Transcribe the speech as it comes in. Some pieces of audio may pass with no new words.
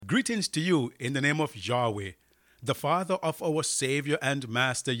Greetings to you in the name of Yahweh, the Father of our Savior and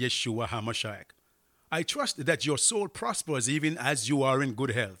Master Yeshua HaMashiach. I trust that your soul prospers even as you are in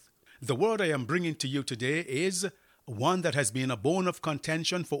good health. The word I am bringing to you today is one that has been a bone of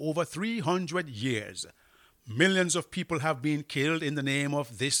contention for over 300 years. Millions of people have been killed in the name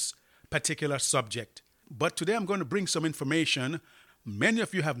of this particular subject. But today I'm going to bring some information many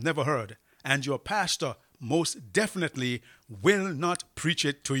of you have never heard, and your pastor most definitely will not preach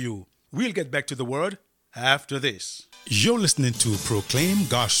it to you. We'll get back to the word after this. You're listening to Proclaim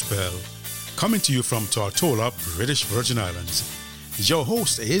Gospel, coming to you from Tortola, British Virgin Islands. Your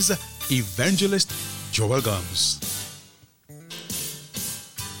host is Evangelist Joel Gums.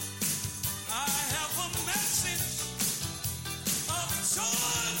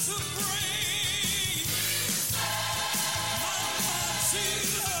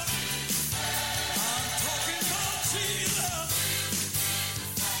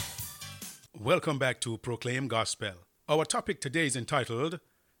 Welcome back to Proclaim Gospel. Our topic today is entitled,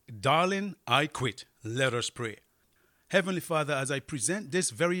 Darling, I Quit. Let us pray. Heavenly Father, as I present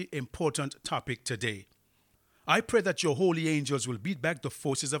this very important topic today, I pray that your holy angels will beat back the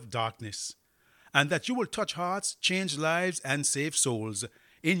forces of darkness, and that you will touch hearts, change lives, and save souls.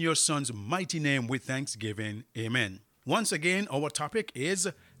 In your Son's mighty name with thanksgiving. Amen. Once again, our topic is,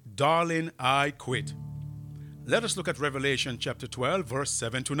 Darling, I Quit. Let us look at Revelation chapter 12, verse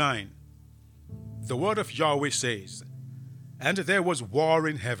 7 to 9. The word of Yahweh says, And there was war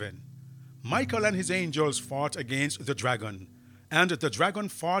in heaven. Michael and his angels fought against the dragon, and the dragon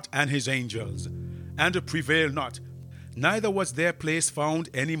fought and his angels, and prevailed not. Neither was their place found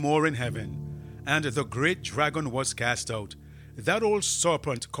any more in heaven. And the great dragon was cast out, that old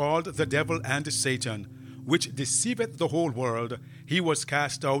serpent called the devil and Satan, which deceiveth the whole world. He was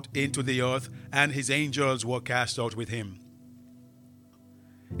cast out into the earth, and his angels were cast out with him.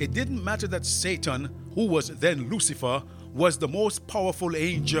 It didn't matter that Satan, who was then Lucifer, was the most powerful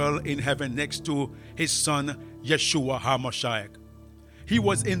angel in heaven next to his son Yeshua HaMashiach. He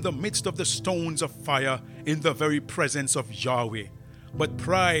was in the midst of the stones of fire in the very presence of Yahweh. But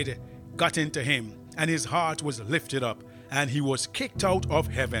pride got into him, and his heart was lifted up, and he was kicked out of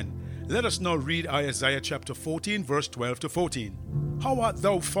heaven. Let us now read Isaiah chapter 14, verse 12 to 14. How art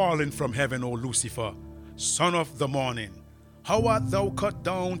thou fallen from heaven, O Lucifer, son of the morning? How art thou cut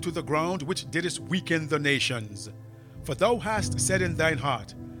down to the ground, which didst weaken the nations? For thou hast said in thine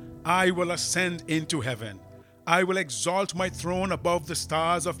heart, I will ascend into heaven. I will exalt my throne above the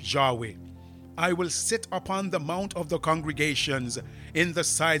stars of Yahweh. I will sit upon the mount of the congregations in the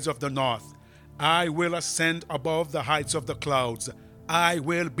sides of the north. I will ascend above the heights of the clouds. I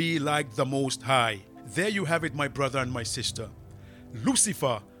will be like the Most High. There you have it, my brother and my sister.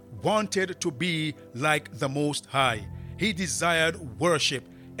 Lucifer wanted to be like the Most High. He desired worship.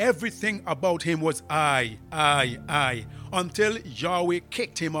 Everything about him was I, until Yahweh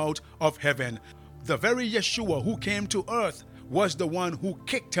kicked him out of heaven. The very Yeshua who came to earth was the one who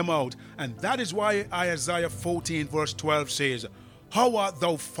kicked him out. And that is why Isaiah 14 verse 12 says, How art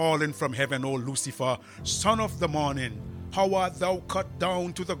thou fallen from heaven, O Lucifer, son of the morning? How art thou cut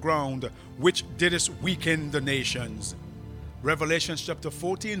down to the ground, which didst weaken the nations? Revelation chapter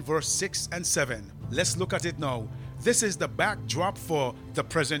 14 verse 6 and 7. Let's look at it now. This is the backdrop for the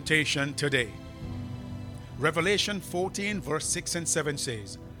presentation today. Revelation 14 verse 6 and 7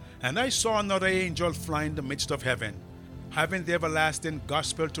 says, And I saw another angel fly in the midst of heaven, having the everlasting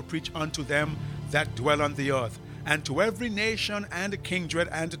gospel to preach unto them that dwell on the earth, and to every nation and kindred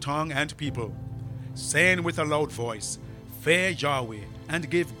and tongue and people, saying with a loud voice, Fear Yahweh,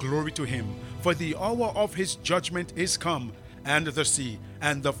 and give glory to him, for the hour of his judgment is come, and the sea,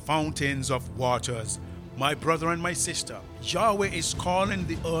 and the fountains of waters. My brother and my sister, Yahweh is calling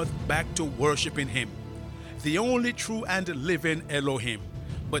the earth back to worshiping him, the only true and living Elohim.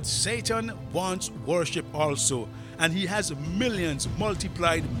 But Satan wants worship also, and he has millions,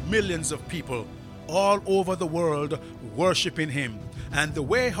 multiplied millions of people all over the world worshiping him. And the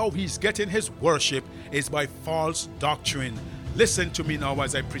way how he's getting his worship is by false doctrine. Listen to me now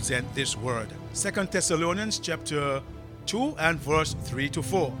as I present this word. 2 Thessalonians chapter 2 and verse 3 to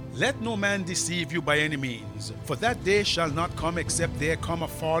 4. Let no man deceive you by any means, for that day shall not come except there come a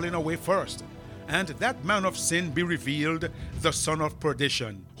falling away first, and that man of sin be revealed, the son of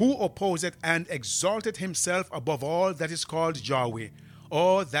perdition, who opposeth and exalteth himself above all that is called Yahweh,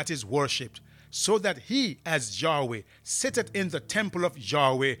 or that is worshipped, so that he, as Yahweh, sitteth in the temple of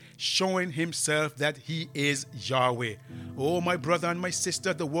Yahweh, showing himself that he is Yahweh. Oh, my brother and my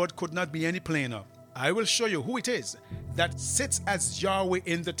sister, the word could not be any plainer. I will show you who it is that sits as Yahweh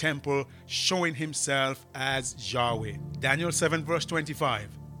in the temple, showing himself as Yahweh. Daniel 7 verse 25.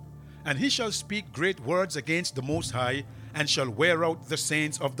 And he shall speak great words against the Most High, and shall wear out the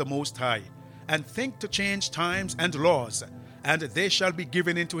saints of the Most High, and think to change times and laws, and they shall be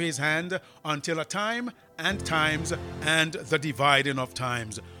given into his hand until a time and times and the dividing of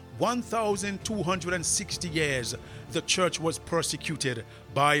times. 1,260 years the church was persecuted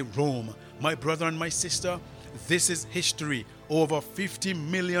by Rome. My brother and my sister, this is history. Over 50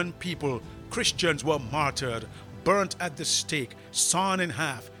 million people, Christians, were martyred, burnt at the stake, sawn in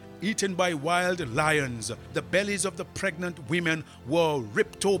half, eaten by wild lions. The bellies of the pregnant women were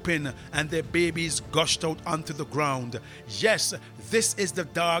ripped open and their babies gushed out onto the ground. Yes, this is the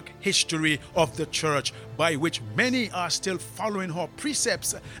dark history of the church, by which many are still following her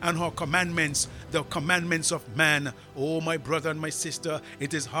precepts and her commandments, the commandments of man. Oh, my brother and my sister,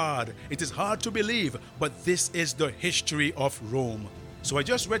 it is hard. It is hard to believe, but this is the history of Rome. So I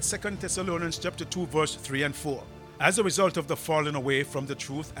just read 2 Thessalonians chapter 2, verse 3 and 4. As a result of the falling away from the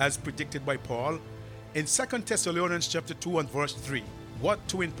truth as predicted by Paul, in 2 Thessalonians chapter 2 and verse 3, what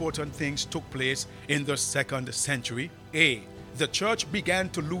two important things took place in the 2nd century? A. The church began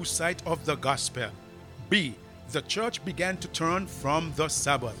to lose sight of the gospel. B. The church began to turn from the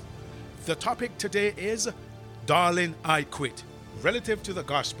Sabbath. The topic today is, Darling, I Quit. Relative to the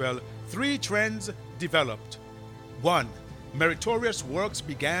gospel, three trends developed. 1. Meritorious works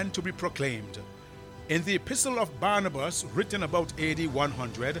began to be proclaimed. In the Epistle of Barnabas, written about AD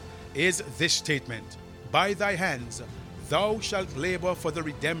 100, is this statement: By thy hands thou shalt labor for the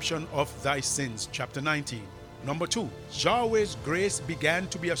redemption of thy sins. Chapter 19. Number 2, Yahweh's grace began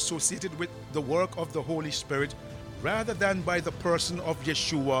to be associated with the work of the Holy Spirit rather than by the person of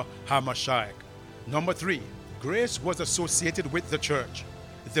Yeshua HaMashiach. Number 3, grace was associated with the church.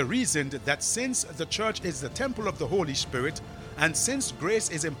 The reason that since the church is the temple of the Holy Spirit, and since grace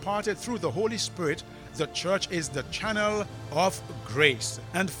is imparted through the Holy Spirit, the church is the channel of grace.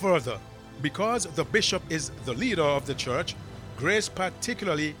 And further, because the bishop is the leader of the church, grace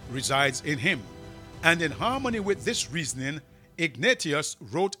particularly resides in him. And in harmony with this reasoning, Ignatius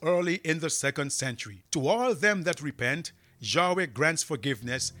wrote early in the 2nd century, To all them that repent, Yahweh grants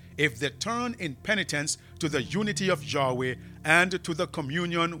forgiveness if they turn in penitence to the unity of Yahweh and to the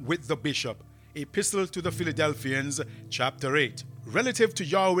communion with the bishop. Epistle to the Philadelphians, chapter 8. Relative to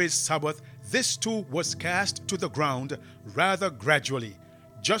Yahweh's Sabbath, this too was cast to the ground rather gradually.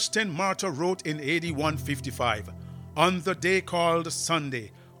 Justin Martyr wrote in AD 155, On the day called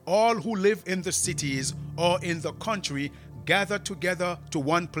Sunday, all who live in the cities or in the country gather together to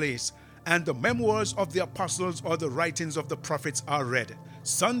one place, and the memoirs of the apostles or the writings of the prophets are read.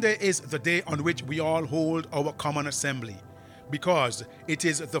 Sunday is the day on which we all hold our common assembly, because it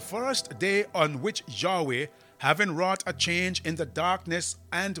is the first day on which Yahweh, having wrought a change in the darkness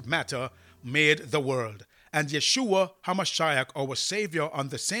and matter, made the world. And Yeshua HaMashiach, our Savior, on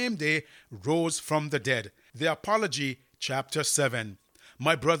the same day rose from the dead. The Apology, chapter 7.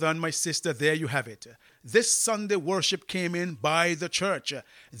 My brother and my sister, there you have it. This Sunday worship came in by the church.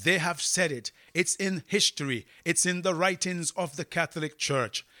 They have said it. It's in history. It's in the writings of the Catholic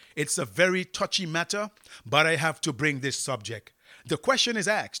Church. It's a very touchy matter, but I have to bring this subject. The question is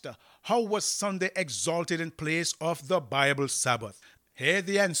asked, how was Sunday exalted in place of the Bible Sabbath? Here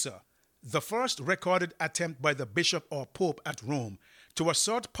the answer. The first recorded attempt by the bishop or pope at Rome to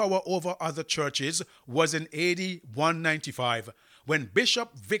assert power over other churches was in AD 195, when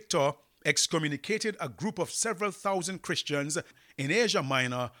Bishop Victor excommunicated a group of several thousand Christians in Asia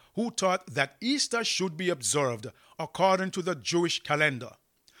Minor who taught that Easter should be observed according to the Jewish calendar.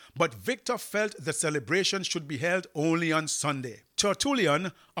 But Victor felt the celebration should be held only on Sunday.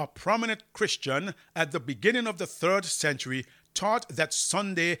 Tertullian, a prominent Christian at the beginning of the 3rd century, taught that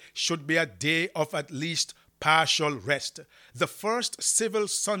Sunday should be a day of at least partial rest. The first civil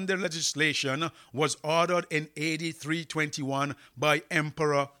Sunday legislation was ordered in AD 321 by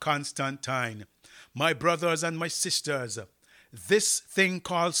Emperor Constantine. My brothers and my sisters, this thing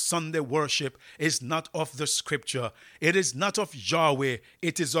called Sunday worship is not of the scripture. It is not of Yahweh.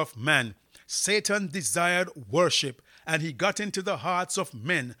 It is of man. Satan desired worship, and he got into the hearts of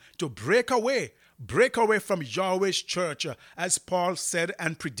men to break away from Yahweh's church, as Paul said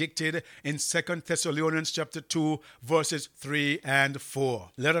and predicted in 2 Thessalonians chapter 2, verses 3 and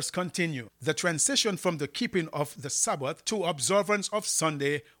 4. Let us continue. The transition from the keeping of the Sabbath to observance of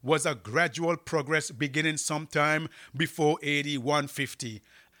Sunday was a gradual progress beginning sometime before AD 150.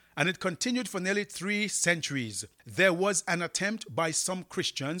 And it continued for nearly 3 centuries. There was an attempt by some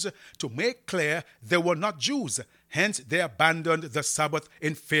Christians to make clear they were not Jews, hence they abandoned the Sabbath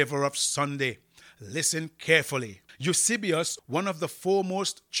in favor of Sunday. Listen carefully. Eusebius, one of the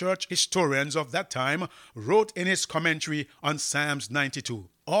foremost church historians of that time, wrote in his commentary on Psalms 92,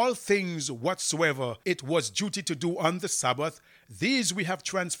 All things whatsoever it was duty to do on the Sabbath, these we have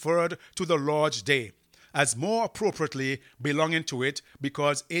transferred to the Lord's day, as more appropriately belonging to it,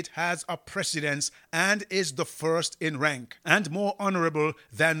 because it has a precedence and is the first in rank, and more honorable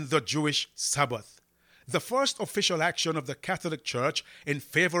than the Jewish Sabbath. The first official action of the Catholic Church in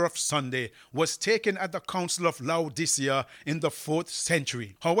favor of Sunday was taken at the Council of Laodicea in the 4th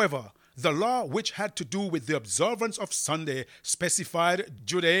century. However, the law which had to do with the observance of Sunday specified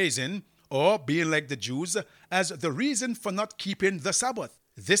Judaism, or being like the Jews, as the reason for not keeping the Sabbath.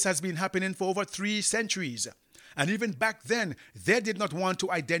 This has been happening for over 3 centuries. And even back then, they did not want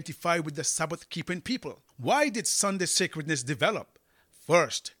to identify with the Sabbath-keeping people. Why did Sunday sacredness develop?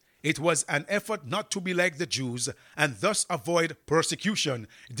 First, it was an effort not to be like the Jews and thus avoid persecution.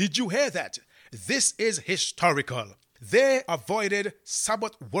 Did you hear that? This is historical. They avoided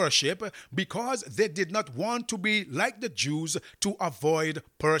Sabbath worship because they did not want to be like the Jews to avoid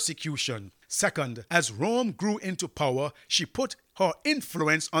persecution. Second, as Rome grew into power, she put her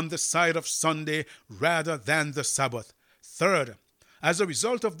influence on the side of Sunday rather than the Sabbath. Third, as a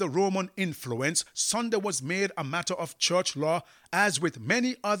result of the Roman influence, Sunday was made a matter of church law, as with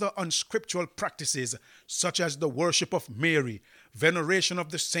many other unscriptural practices, such as the worship of Mary, veneration of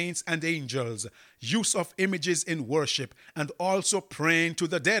the saints and angels, use of images in worship, and also praying to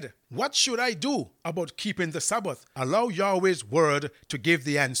the dead. What should I do about keeping the Sabbath? Allow Yahweh's word to give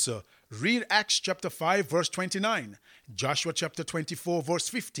the answer. Read Acts chapter 5, verse 29, Joshua chapter 24, verse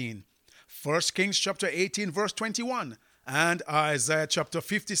 15, 1 Kings chapter 18, verse 21, and Isaiah chapter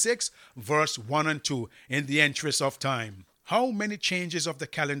 56, verse 1 and 2, in the interest of time. How many changes of the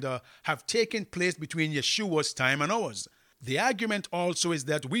calendar have taken place between Yeshua's time and ours? The argument also is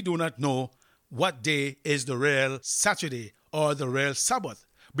that we do not know what day is the real Saturday or the real Sabbath,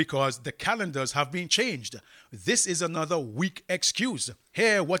 because the calendars have been changed. This is another weak excuse.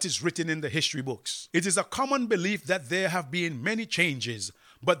 Hear what is written in the history books. It is a common belief that there have been many changes,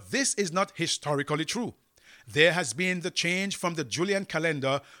 but this is not historically true. There has been the change from the Julian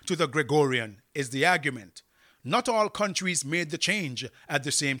calendar to the Gregorian, is the argument. Not all countries made the change at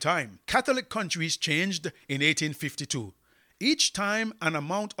the same time. Catholic countries changed in 1852. Each time an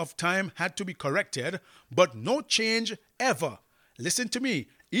amount of time had to be corrected, but no change ever. Listen to me.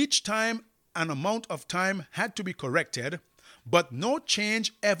 Each time an amount of time had to be corrected, but no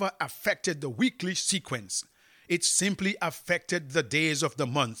change ever affected the weekly sequence. It simply affected the days of the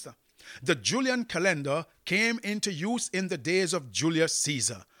month. The Julian calendar came into use in the days of Julius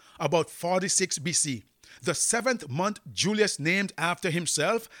Caesar, about 46 BC. The 7th month Julius named after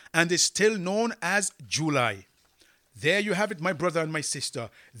himself and is still known as July. There you have it, my brother and my sister.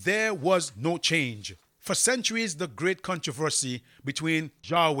 There was no change. For centuries, the great controversy between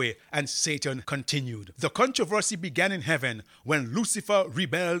Yahweh and Satan continued. The controversy began in heaven when Lucifer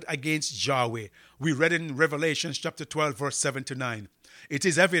rebelled against Yahweh. We read in Revelation chapter 12, verse 7 to 9. It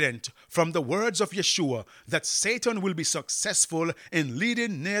is evident from the words of Yeshua that Satan will be successful in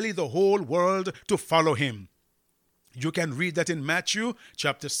leading nearly the whole world to follow him. You can read that in Matthew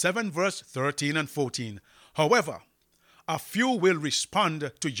chapter 7, verse 13 and 14. However, a few will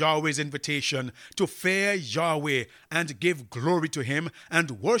respond to Yahweh's invitation to fear Yahweh and give glory to him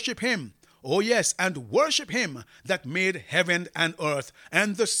and worship him. Oh yes, and worship him that made heaven and earth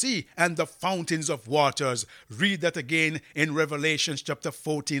and the sea and the fountains of waters. Read that again in Revelation chapter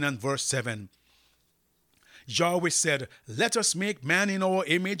 14 and verse 7. Yahweh said, "Let us make man in our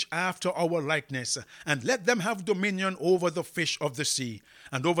image after our likeness, and let them have dominion over the fish of the sea,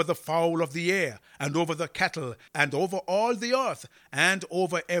 and over the fowl of the air, and over the cattle, and over all the earth, and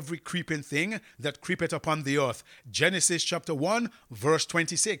over every creeping thing that creepeth upon the earth." Genesis chapter 1, verse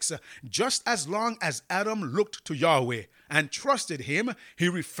 26. Just as long as Adam looked to Yahweh and trusted him, he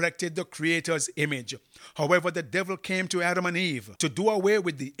reflected the Creator's image. However, the devil came to Adam and Eve to do away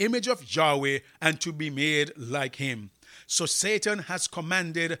with the image of Yahweh and to be made like him. So Satan has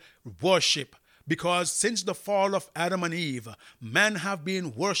commanded worship, because since the fall of Adam and Eve, men have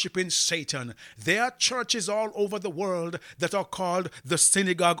been worshiping Satan. There are churches all over the world that are called the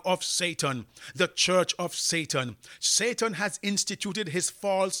synagogue of Satan, the church of Satan. Satan has instituted his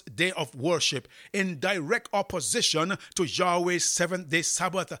false day of worship in direct opposition to Yahweh's seventh-day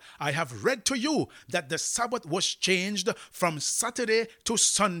Sabbath. I have read to you that the Sabbath was changed from Saturday to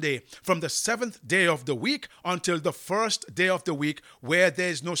Sunday, from the seventh day of the week until the first day of the week, where there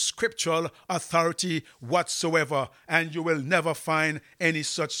is no scriptural authority whatsoever, and you will never find any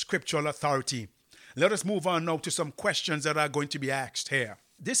such scriptural authority. Let us move on now to some questions that are going to be asked here.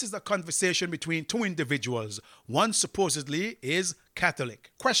 This is a conversation between two individuals. One supposedly is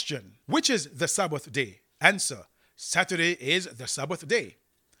Catholic. Question: which is the Sabbath day? Answer: Saturday is the Sabbath day.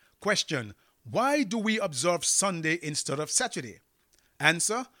 Question: why do we observe Sunday instead of Saturday?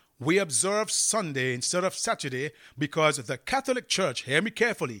 Answer: we observe Sunday instead of Saturday because the Catholic Church, hear me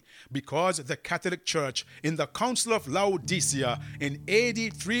carefully, because the Catholic Church in the Council of Laodicea in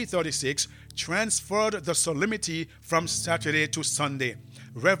AD 336 transferred the solemnity from Saturday to Sunday.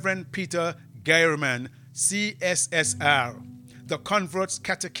 Reverend Peter Geierman, CSSR, The Convert's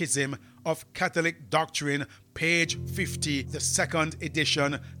Catechism of Catholic Doctrine, page 50, the second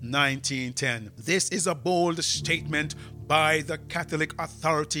edition, 1910. This is a bold statement by the Catholic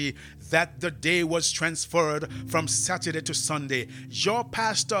authority that the day was transferred from Saturday to Sunday. Your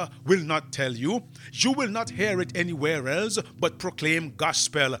pastor will not tell you. You will not hear it anywhere else but Proclaim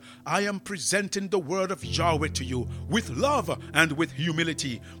Gospel. I am presenting the word of Yahweh to you with love and with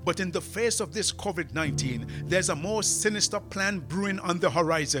humility. But in the face of this COVID-19, there's a more sinister plan brewing on the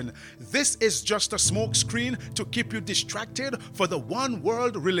horizon. This is just a smokescreen to keep you distracted for the one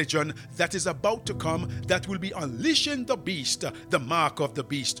world religion that is about to come, that will be unleashing the beast, the mark of the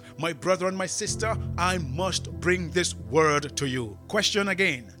beast. My brother and my sister, I must bring this word to you. Question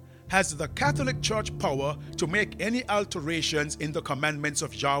again: has the Catholic Church power to make any alterations in the commandments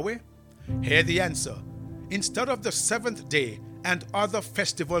of Yahweh? Hear the answer. Instead of the seventh day and other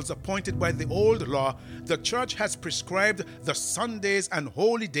festivals appointed by the old law, the church has prescribed the Sundays and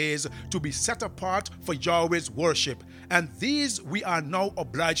holy days to be set apart for Yahweh's worship, and these we are now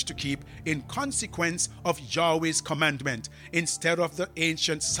obliged to keep in consequence of Yahweh's commandment instead of the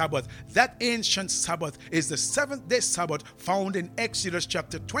ancient Sabbath. That ancient Sabbath is the seventh-day Sabbath found in Exodus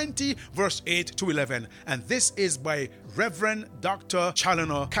chapter 20, verse 8 to 11, and this is by Reverend Dr.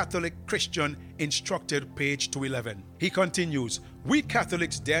 Challoner, Catholic Christian Instructed, page 211. He continues, we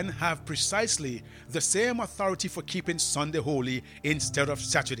Catholics then have precisely the same authority for keeping Sunday holy instead of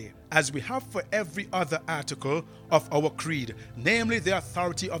Saturday, as we have for every other article of our creed, namely the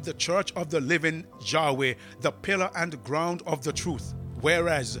authority of the Church of the living Yahweh, the pillar and ground of the truth.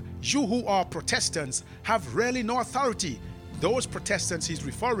 Whereas you who are Protestants have really no authority. Those Protestants he's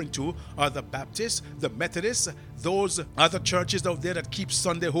referring to are the Baptists, the Methodists, those other churches out there that keep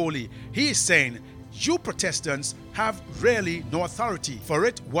Sunday holy. He is saying, you Protestants have really no authority for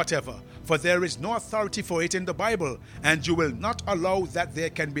it whatever, for there is no authority for it in the Bible, and you will not allow that there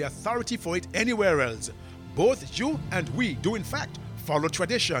can be authority for it anywhere else. Both you and we do in fact follow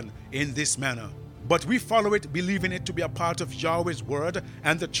tradition in this manner. But we follow it believing it to be a part of Yahweh's word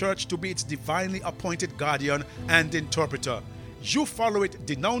and the church to be its divinely appointed guardian and interpreter. You follow it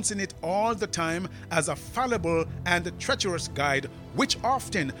denouncing it all the time as a fallible and treacherous guide, which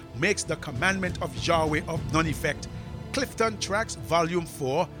often makes the commandment of Yahweh of none effect. Clifton Tracts, Volume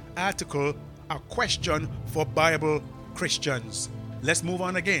 4, article, A Question for Bible Christians. Let's move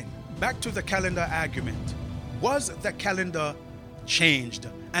on again. Back to the calendar argument. Was the calendar changed,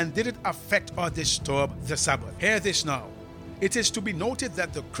 and did it affect or disturb the Sabbath? Hear this now. It is to be noted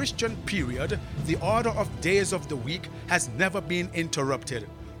that the Christian period, the order of days of the week, has never been interrupted.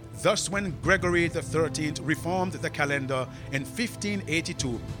 Thus, when Gregory XIII reformed the calendar in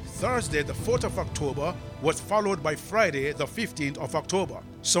 1582, Thursday, the 4th of October, was followed by Friday, the 15th of October.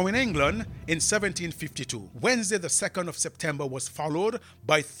 So in England, in 1752, Wednesday, the 2nd of September, was followed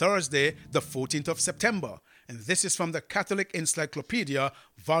by Thursday, the 14th of September. And this is from the Catholic Encyclopedia,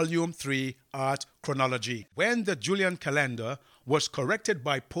 Volume 3, Art Chronology. When the Julian calendar was corrected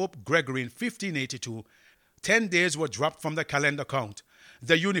by Pope Gregory in 1582, 10 days were dropped from the calendar count.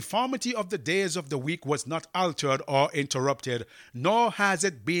 The uniformity of the days of the week was not altered or interrupted, nor has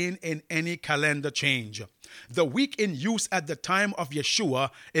it been in any calendar change. The week in use at the time of Yeshua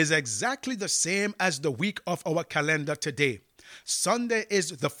is exactly the same as the week of our calendar today. Sunday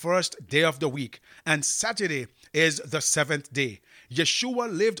is the first day of the week, and Saturday is the seventh day.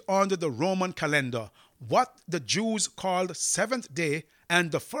 Yeshua lived under the Roman calendar, what the Jews called seventh day,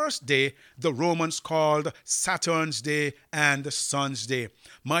 and the first day the Romans called Saturn's day and Sun's day.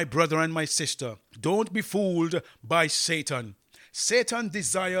 My brother and my sister, don't be fooled by Satan. Satan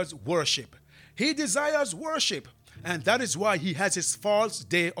desires worship. He desires worship. And that is why he has his false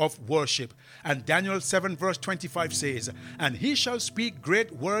day of worship. And Daniel 7 verse 25 says, and he shall speak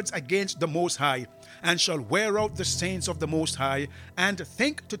great words against the Most High, and shall wear out the saints of the Most High, and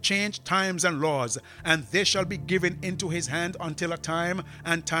think to change times and laws, and they shall be given into his hand until a time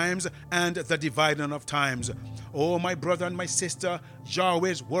and times and the dividing of times. Oh, my brother and my sister,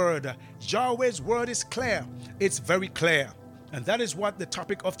 Yahweh's word is clear. It's very clear. And that is what the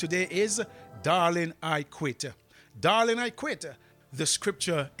topic of today is. Darling, I quit. Darling, I quit. The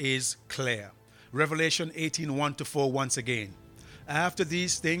scripture is clear. Revelation 18:1-4 once again. After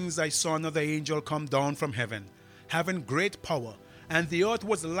these things I saw another angel come down from heaven, having great power, and the earth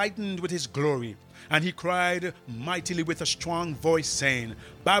was lightened with his glory. And he cried mightily with a strong voice, saying,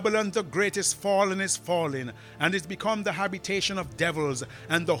 Babylon the great is fallen, and is become the habitation of devils,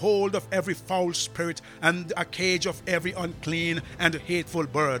 and the hold of every foul spirit, and a cage of every unclean and hateful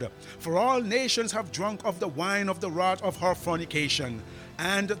bird. For all nations have drunk of the wine of the wrath of her fornication.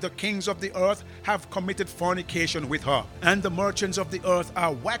 And the kings of the earth have committed fornication with her, and the merchants of the earth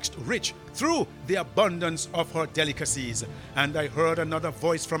are waxed rich through the abundance of her delicacies. And I heard another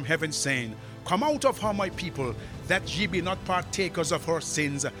voice from heaven saying, Come out of her, my people, that ye be not partakers of her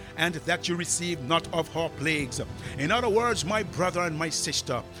sins, and that ye receive not of her plagues. In other words, my brother and my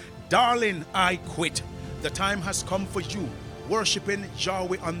sister, darling, I quit. The time has come for you, worshiping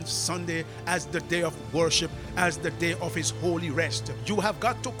Yahweh on Sunday as the day of worship, as the day of his holy rest. You have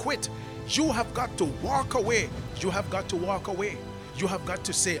got to quit. You have got to walk away. You have got to walk away. You have got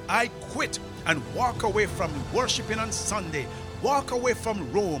to say, I quit, and walk away from worshiping on Sunday. Walk away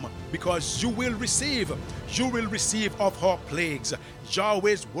from Rome, because you will receive of her plagues.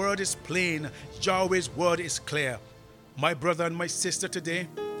 Yahweh's word is plain. Yahweh's word is clear. My brother and my sister, today,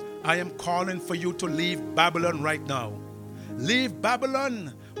 I am calling for you to leave Babylon right now. Leave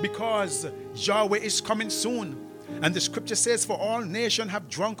Babylon, because Yahweh is coming soon. And the scripture says, For all nations have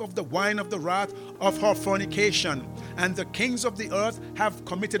drunk of the wine of the wrath of her fornication, and the kings of the earth have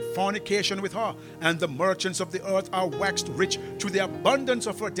committed fornication with her, and the merchants of the earth are waxed rich through the abundance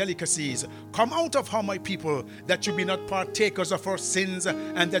of her delicacies. Come out of her, my people, that you be not partakers of her sins,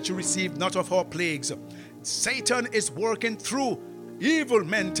 and that you receive not of her plagues. Satan is working through evil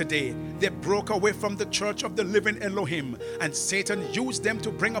men today. They broke away from the church of the living Elohim, and Satan used them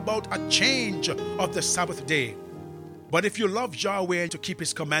to bring about a change of the Sabbath day. But if you love Yahweh to keep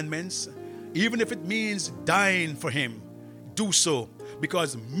his commandments, even if it means dying for him, do so,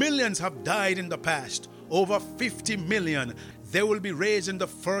 because millions have died in the past, over 50 million. They will be raised in the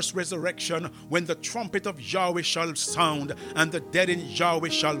first resurrection, when the trumpet of Yahweh shall sound, and the dead in Yahweh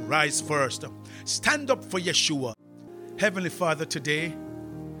shall rise first. Stand up for Yeshua. Heavenly Father, today,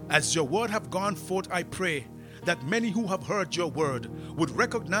 as your word have gone forth, I pray that many who have heard your word would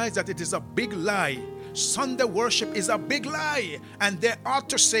recognize that it is a big lie. Sunday worship is a big lie, and they ought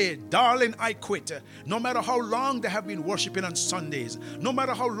to say, darling, I quit. No matter how long they have been worshiping on Sundays, no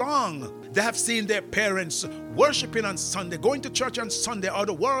matter how long they have seen their parents worshiping on Sunday, going to church on Sunday, or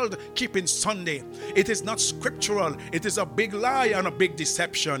the world keeping Sunday, it is not scriptural. It is a big lie and a big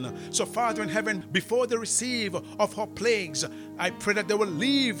deception. So Father in heaven, before they receive of her plagues, I pray that they will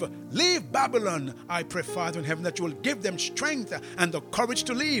leave Babylon. I pray, Father in heaven, that you will give them strength and the courage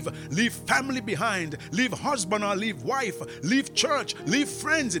to leave family behind, leave husband or leave wife, leave church, leave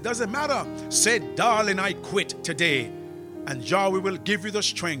friends. It doesn't matter. Say, darling, I quit today. And Yahweh will give you the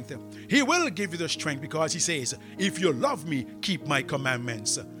strength. He will give you the strength, because he says, if you love me, keep my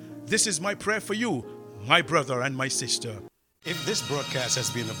commandments. This is my prayer for you, my brother and my sister. If this broadcast has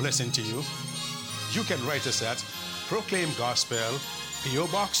been a blessing to you, you can write us at Proclaim Gospel, P.O.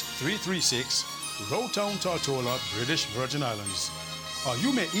 Box 336, Rowtown, Tortola, British Virgin Islands. Or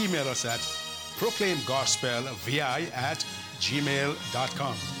you may email us at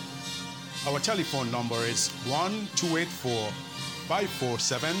proclaimgospelvi@gmail.com. Our telephone number is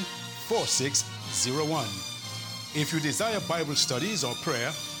 1-284-547-4601. If you desire Bible studies or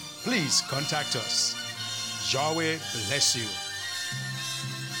prayer, please contact us. Yahweh bless you.